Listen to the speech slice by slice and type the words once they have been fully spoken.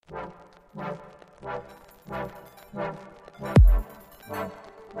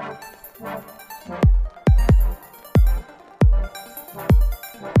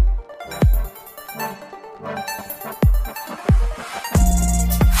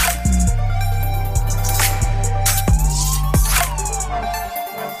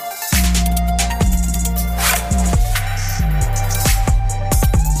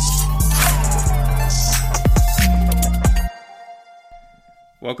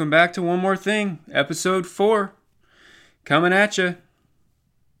welcome back to One More Thing, episode 4, coming at you.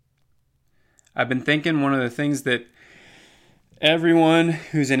 I've been thinking one of the things that everyone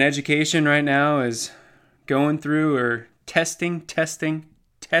who's in education right now is going through are testing.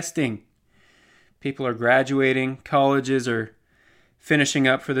 People are graduating, colleges are finishing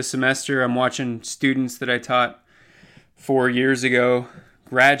up for the semester. I'm watching students that I taught 4 years ago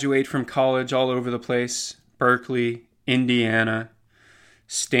graduate from college all over the place. Berkeley, Indiana,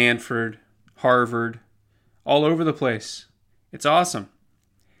 Stanford, Harvard, all over the place. It's awesome.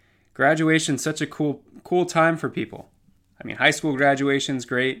 Graduation's such a cool time for people. I mean, high school graduation's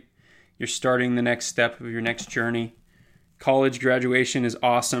great. You're starting the next step of your next journey. College graduation is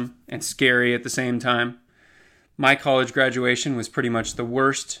awesome and scary at the same time. My college graduation was pretty much the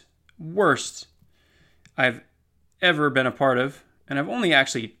worst I've ever been a part of. And I've only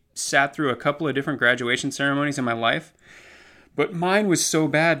actually sat through a couple of different graduation ceremonies in my life. But mine was so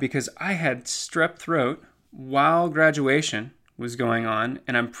bad because I had strep throat while graduation was going on.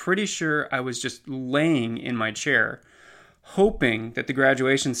 And I'm pretty sure I was just laying in my chair, hoping that the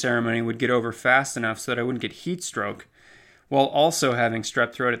graduation ceremony would get over fast enough so that I wouldn't get heat stroke, while also having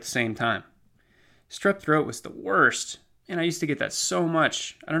strep throat at the same time. Strep throat was the worst, and I used to get that so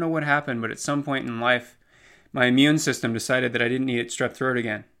much. I don't know what happened, but at some point in life, my immune system decided that I didn't need strep throat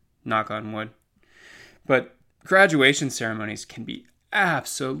again. Knock on wood. But graduation ceremonies can be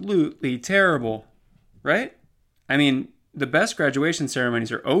absolutely terrible, right? I mean, the best graduation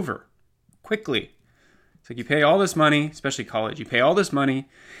ceremonies are over quickly. It's like you pay all this money, especially college, you pay all this money,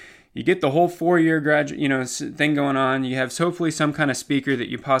 you get the whole 4-year thing going on. You have hopefully some kind of speaker that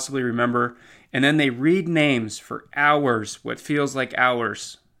you possibly remember. And then they read names for hours, what feels like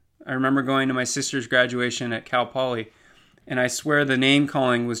hours. I remember going to my sister's graduation at Cal Poly. And I swear the name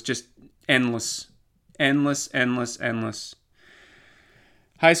calling was just endless. Endless.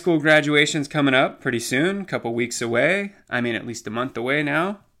 High school graduation's coming up pretty soon. A couple weeks away. I mean, at least a month away now.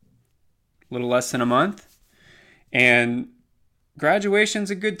 A little less than a month. And graduation's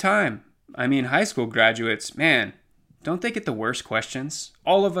a good time. I mean, high school graduates, man, don't they get the worst questions?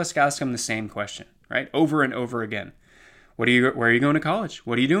 All of us ask them the same question, right? Over and over again. Where are you going to college?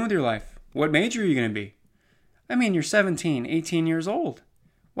 What are you doing with your life? What major are you going to be? I mean, you're 17, 18 years old.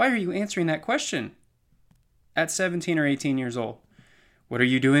 Why are you answering that question at 17 or 18 years old? What are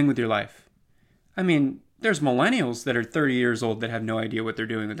you doing with your life? I mean, there's millennials that are 30 years old that have no idea what they're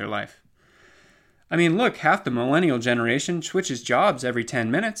doing with their life. I mean, look, half the millennial generation switches jobs every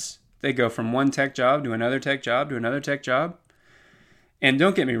 10 minutes. They go from one tech job to another tech job to another tech job. And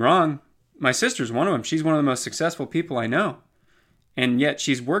don't get me wrong, my sister's one of them. She's one of the most successful people I know. And yet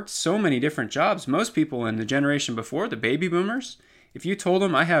she's worked so many different jobs. Most people in the generation before, the baby boomers, if you told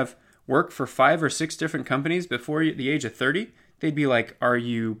them I have worked for 5 or 6 different companies before the age of 30, they'd be like, are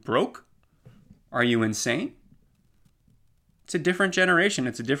you broke? Are you insane? It's a different generation.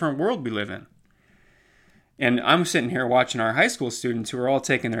 It's a different world we live in. And I'm sitting here watching our high school students who are all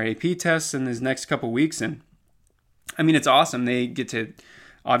taking their AP tests in these next couple weeks. And I mean, it's awesome. They get to,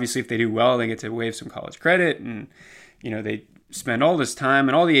 obviously, if they do well, they get to waive some college credit. And, they spend all this time.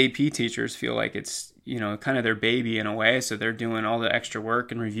 And all the AP teachers feel like it's, kind of their baby in a way. So they're doing all the extra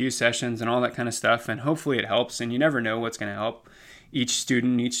work and review sessions and all that kind of stuff. And hopefully it helps. And you never know what's going to help. Each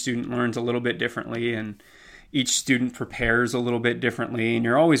student learns a little bit differently. And each student prepares a little bit differently. And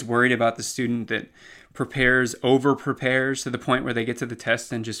you're always worried about the student that over prepares to the point where they get to the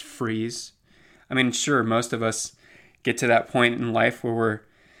test and just freeze. I mean, sure, most of us get to that point in life where we're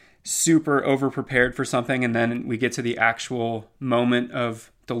super over prepared for something, and then we get to the actual moment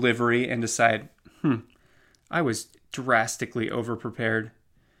of delivery and decide, I was drastically over prepared.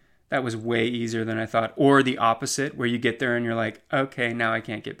 That was way easier than I thought. Or the opposite, where you get there and you're like, okay, now I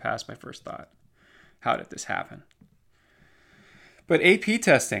can't get past my first thought. How did this happen? But AP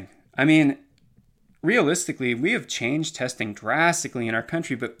testing, I mean, realistically, we have changed testing drastically in our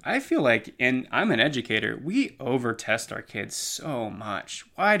country, but I feel like, and I'm an educator, we over-test our kids so much.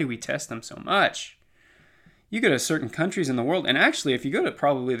 Why do we test them so much? You go to certain countries in the world, and actually, if you go to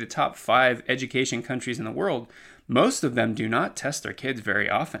probably the top 5 education countries in the world, most of them do not test their kids very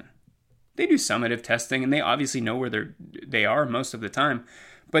often. They do summative testing, and they obviously know where they are most of the time,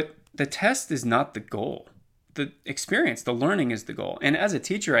 but the test is not the goal. The experience, the learning is the goal. And as a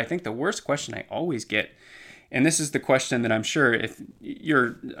teacher, I think the worst question I always get, and this is the question that I'm sure if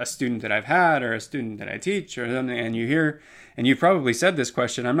you're a student that I've had or a student that I teach or something, and you hear, and you probably said this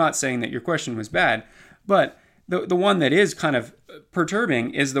question, I'm not saying that your question was bad, but the one that is kind of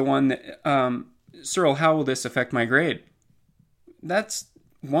perturbing is the one that, Cyril, how will this affect my grade? That's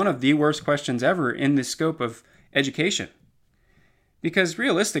one of the worst questions ever in the scope of education. Because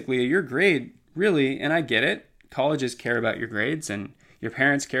realistically, your grade really, and I get it, colleges care about your grades and your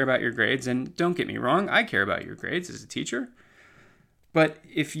parents care about your grades. And don't get me wrong, I care about your grades as a teacher. But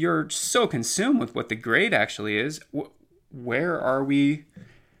if you're so consumed with what the grade actually is, where are we?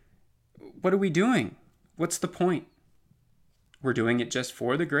 What are we doing? What's the point? We're doing it just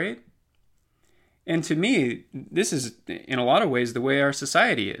for the grade? And to me, this is in a lot of ways the way our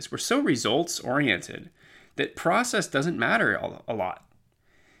society is. We're so results oriented that process doesn't matter a lot.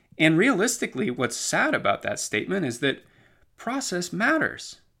 And realistically, what's sad about that statement is that process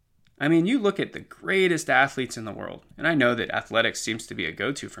matters. I mean, you look at the greatest athletes in the world, and I know that athletics seems to be a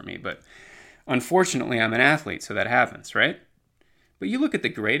go-to for me, but unfortunately, I'm an athlete, so that happens, right? But you look at the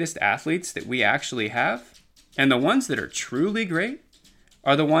greatest athletes that we actually have, and the ones that are truly great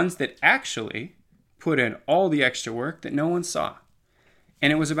are the ones that actually put in all the extra work that no one saw.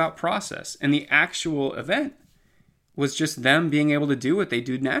 And it was about process. And the actual event was just them being able to do what they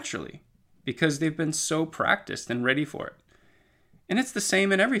do naturally because they've been so practiced and ready for it. And it's the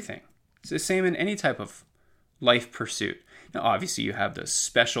same in everything. It's the same in any type of life pursuit. Now, obviously, you have those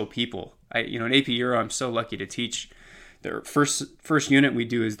special people. In AP Euro, I'm so lucky to teach. The first unit we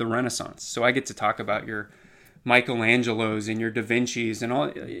do is the Renaissance. So I get to talk about your Michelangelos and your Da Vinci's and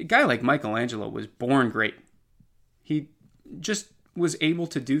all. A guy like Michelangelo was born great. He just was able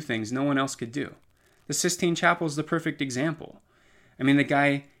to do things no one else could do. The Sistine Chapel is the perfect example. I mean, the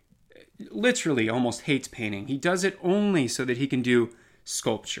guy literally almost hates painting. He does it only so that he can do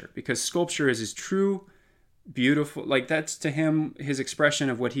sculpture, because sculpture is his true, beautiful, like that's to him his expression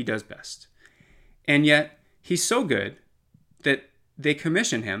of what he does best. And yet he's so good that they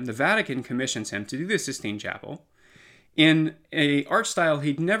commission him, the Vatican commissions him to do the Sistine Chapel in a art style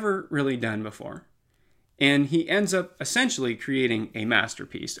he'd never really done before. And he ends up essentially creating a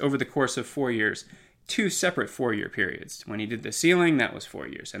masterpiece over the course of 4 years, 2 separate 4-year periods. When he did the ceiling, that was 4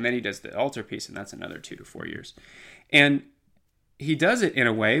 years. And then he does the altarpiece, and that's another 2 to 4 years. And he does it in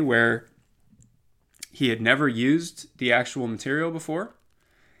a way where he had never used the actual material before.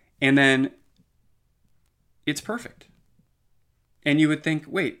 And then it's perfect. And you would think,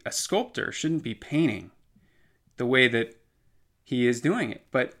 wait, a sculptor shouldn't be painting the way that he is doing it.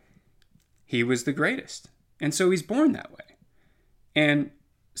 But he was the greatest. And so he's born that way. And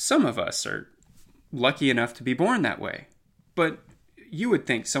some of us are lucky enough to be born that way. But you would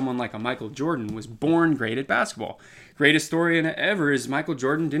think someone like a Michael Jordan was born great at basketball. Greatest story ever is Michael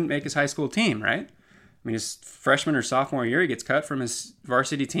Jordan didn't make his high school team, right? I mean, his freshman or sophomore year, he gets cut from his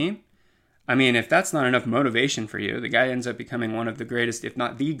varsity team. I mean, if that's not enough motivation for you, the guy ends up becoming one of the greatest, if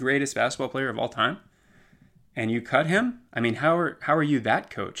not the greatest basketball player of all time, and you cut him? I mean, how are you that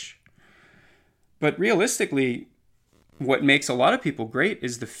coach? But realistically, what makes a lot of people great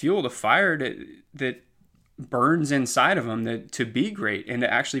is the fuel, the fire that burns inside of them to be great and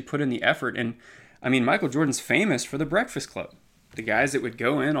to actually put in the effort. And I mean, Michael Jordan's famous for the Breakfast Club. The guys that would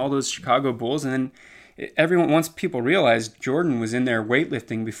go in, all those Chicago Bulls, and then once people realized Jordan was in there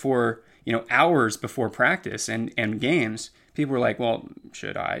weightlifting before, hours before practice and games, people were like, well,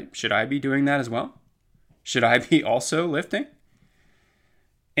 should I be doing that as well? Should I be also lifting?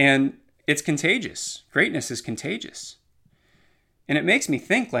 And it's contagious. Greatness is contagious. And it makes me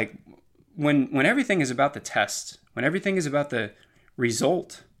think, like, when everything is about the test, when everything is about the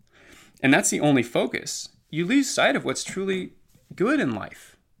result, and that's the only focus, you lose sight of what's truly good in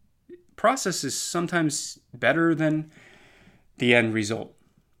life. Process is sometimes better than the end result.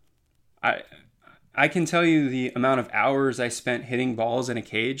 I can tell you the amount of hours I spent hitting balls in a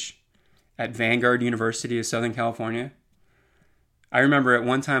cage at Vanguard University of Southern California. I remember at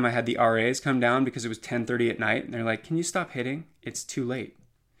one time I had the RAs come down because it was 10:30 at night, and they're like, "Can you stop hitting? It's too late."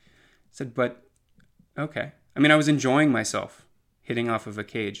 I said, "But okay." I mean, I was enjoying myself hitting off of a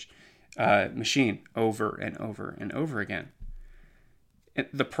cage machine over and over and over again.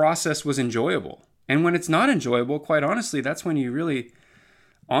 The process was enjoyable. And when it's not enjoyable, quite honestly, that's when you really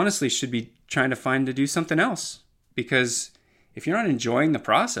honestly should be trying to do something else. Because if you're not enjoying the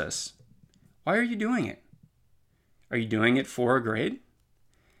process, why are you doing it? Are you doing it for a grade?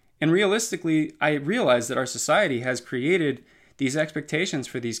 And realistically, I realize that our society has created these expectations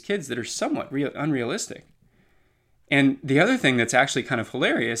for these kids that are somewhat unrealistic. And the other thing that's actually kind of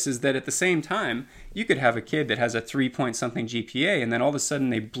hilarious is that at the same time, you could have a kid that has a 3-point-something GPA, and then all of a sudden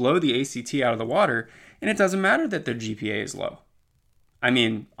they blow the ACT out of the water, and it doesn't matter that their GPA is low. I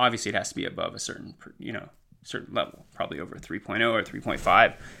mean, obviously it has to be above a certain level, probably over 3.0 or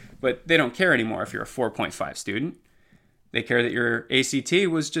 3.5, but they don't care anymore if you're a 4.5 student. They care that your ACT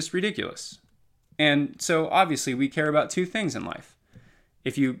was just ridiculous. And so obviously we care about two things in life.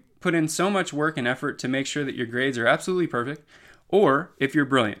 If you put in so much work and effort to make sure that your grades are absolutely perfect, or if you're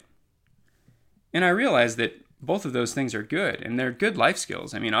brilliant. And I realized that both of those things are good, and they're good life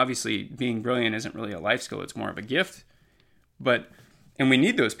skills. I mean, obviously, being brilliant isn't really a life skill, it's more of a gift. And we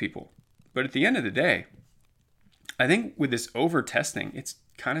need those people. But at the end of the day, I think with this over-testing, it's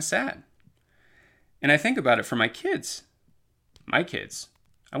kind of sad. And I think about it for my kids. My kids.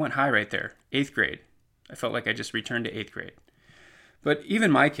 I went high right there. 8th grade. I felt like I just returned to 8th grade. But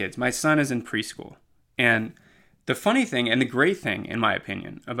even my kids, my son is in preschool. And the funny thing and the great thing, in my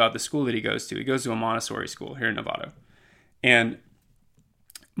opinion, about the school that he goes to a Montessori school here in Novato. And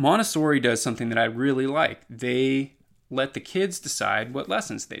Montessori does something that I really like. They let the kids decide what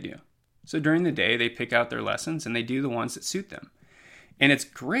lessons they do. So during the day, they pick out their lessons and they do the ones that suit them. And it's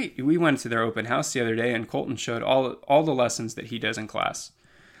great. We went to their open house the other day and Colton showed all the lessons that he does in class.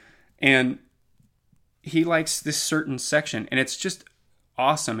 And he likes this certain section, and it's just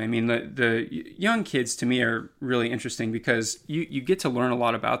awesome. I mean, the young kids to me are really interesting because you get to learn a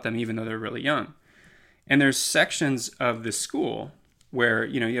lot about them even though they're really young. And there's sections of the school where,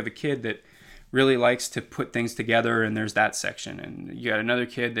 you have a kid that really likes to put things together, and there's that section. And you got another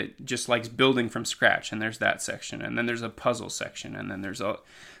kid that just likes building from scratch, and there's that section. And then there's a puzzle section, and then there's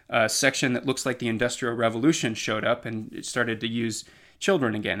a section that looks like the Industrial Revolution showed up and it started to use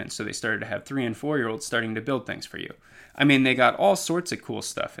children again. And so they started to have 3 and 4-year-olds starting to build things for you. I mean, they got all sorts of cool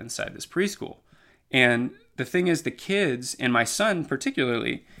stuff inside this preschool. And the thing is, the kids, and my son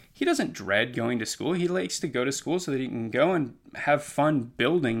particularly, he doesn't dread going to school. He likes to go to school so that he can go and have fun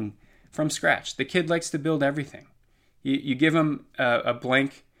building from scratch. The kid likes to build everything. You give him a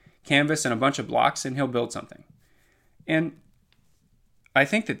blank canvas and a bunch of blocks and he'll build something. And I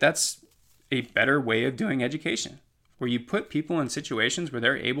think that that's a better way of doing education, where you put people in situations where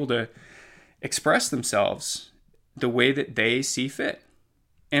they're able to express themselves the way that they see fit.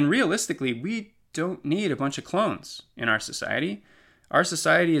 And realistically, we don't need a bunch of clones in our society. Our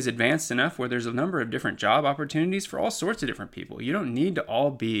society is advanced enough where there's a number of different job opportunities for all sorts of different people. You don't need to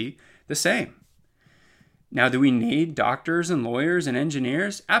all be the same. Now, do we need doctors and lawyers and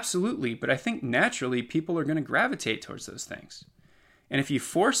engineers? Absolutely, but I think naturally people are going to gravitate towards those things. And if you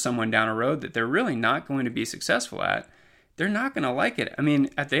force someone down a road that they're really not going to be successful at, they're not going to like it. I mean,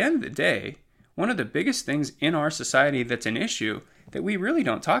 at the end of the day, one of the biggest things in our society that's an issue that we really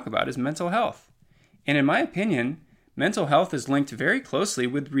don't talk about is mental health. And in my opinion, mental health is linked very closely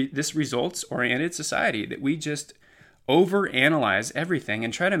with this results-oriented society, that we just overanalyze everything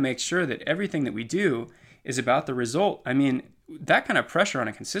and try to make sure that everything that we do is about the result. I mean, that kind of pressure on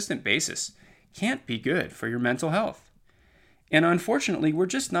a consistent basis can't be good for your mental health. And unfortunately, we're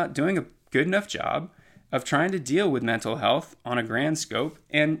just not doing a good enough job of trying to deal with mental health on a grand scope.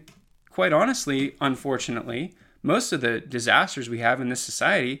 And quite honestly, unfortunately, most of the disasters we have in this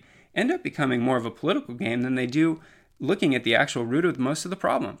society end up becoming more of a political game than they do looking at the actual root of most of the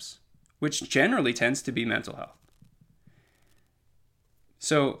problems, which generally tends to be mental health.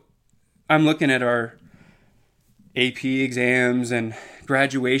 So I'm looking at our AP exams and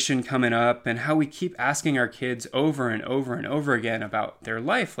graduation coming up and how we keep asking our kids over and over and over again about their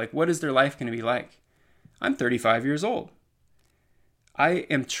life. Like, what is their life going to be like? I'm 35 years old. I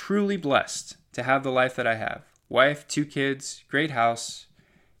am truly blessed to have the life that I have. Wife, 2 kids, great house,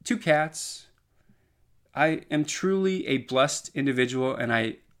 2 cats. I am truly a blessed individual, and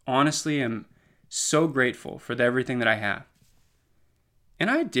I honestly am so grateful for everything that I have. And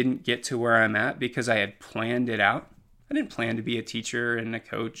I didn't get to where I'm at because I had planned it out. I didn't plan to be a teacher and a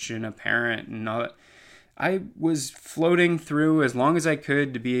coach and a parent and all that. I was floating through as long as I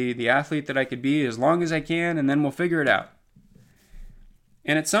could to be the athlete that I could be as long as I can, and then we'll figure it out.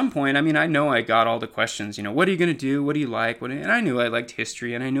 And at some point, I mean, I know I got all the questions, what are you going to do? What do you like? And I knew I liked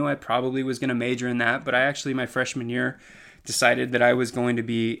history, and I knew I probably was going to major in that, but I actually, my freshman year, decided that I was going to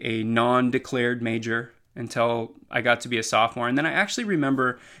be a non-declared major until I got to be a sophomore. And then I actually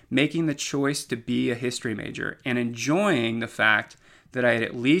remember making the choice to be a history major and enjoying the fact that I had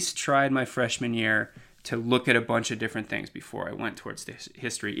at least tried my freshman year to look at a bunch of different things before I went towards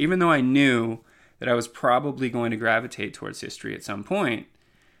history. Even though I knew that I was probably going to gravitate towards history at some point,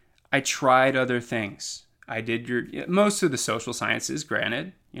 I tried other things. I did most of the social sciences,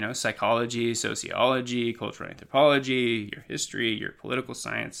 granted, psychology, sociology, cultural anthropology, your history, your political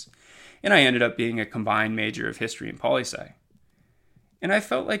science. And I ended up being a combined major of history and poli-sci. And I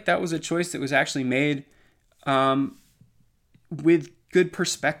felt like that was a choice that was actually made with good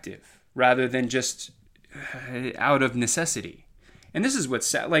perspective rather than just out of necessity. And this is what's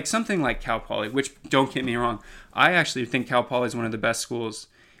sad. Like something like Cal Poly, which, don't get me wrong, I actually think Cal Poly is one of the best schools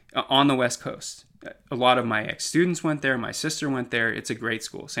on the West Coast. A lot of my ex-students went there. My sister went there. It's a great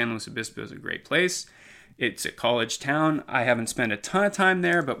school. San Luis Obispo is a great place. It's a college town. I haven't spent a ton of time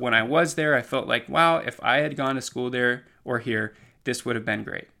there, but when I was there, I felt like, wow, if I had gone to school there or here, this would have been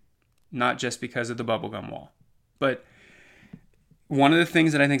great. Not just because of the bubblegum wall. But one of the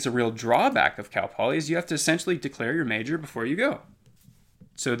things that I think is a real drawback of Cal Poly is you have to essentially declare your major before you go,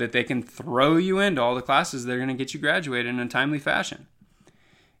 so that they can throw you into all the classes that are going to get you graduated in a timely fashion.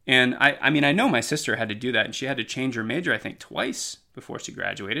 And I mean, I know my sister had to do that, and she had to change her major, I think, twice before she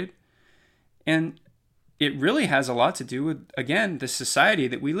graduated. And it really has a lot to do with, again, the society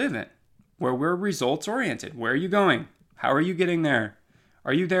that we live in, where we're results oriented. Where are you going? How are you getting there?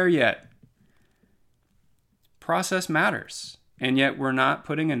 Are you there yet? Process matters. And yet we're not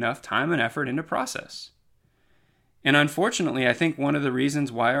putting enough time and effort into process. And unfortunately, I think one of the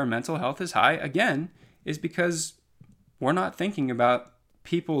reasons why our mental health is high, again, is because we're not thinking about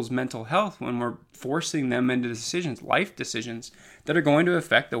people's mental health when we're forcing them into decisions, life decisions, that are going to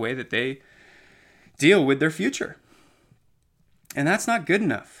affect the way that they deal with their future. And that's not good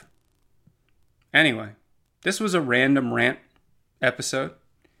enough. Anyway, this was a random rant episode,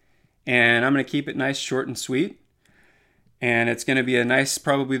 and I'm going to keep it nice, short, and sweet. And it's going to be a nice,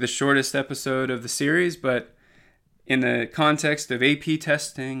 probably the shortest episode of the series, but in the context of AP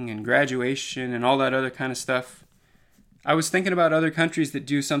testing and graduation and all that other kind of stuff, I was thinking about other countries that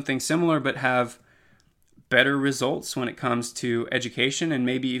do something similar but have better results when it comes to education and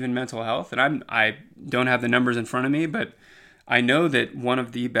maybe even mental health. And I don't have the numbers in front of me, but I know that one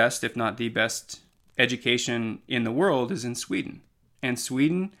of the best, if not the best, education in the world is in Sweden. And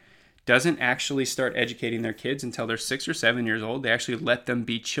Sweden doesn't actually start educating their kids until they're 6 or 7 years old. They actually let them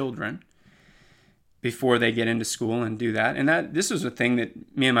be children before they get into school and do that. And this was a thing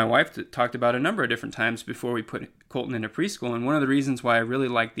that me and my wife talked about a number of different times before we put Colton into preschool. And one of the reasons why I really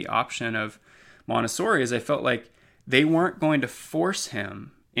liked the option of Montessori is I felt like they weren't going to force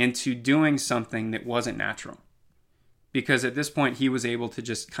him into doing something that wasn't natural. Because at this point, he was able to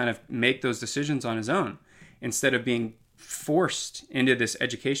just kind of make those decisions on his own instead of being forced into this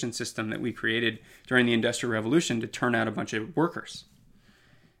education system that we created during the Industrial Revolution to turn out a bunch of workers.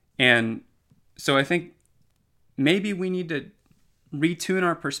 And so I think maybe we need to retune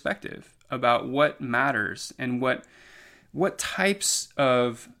our perspective about what matters and what types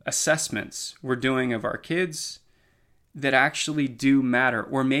of assessments we're doing of our kids that actually do matter,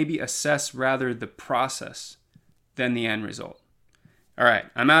 or maybe assess rather the process than the end result. All right,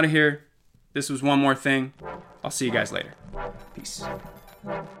 I'm out of here. This was One More Thing. I'll see you guys later. Peace.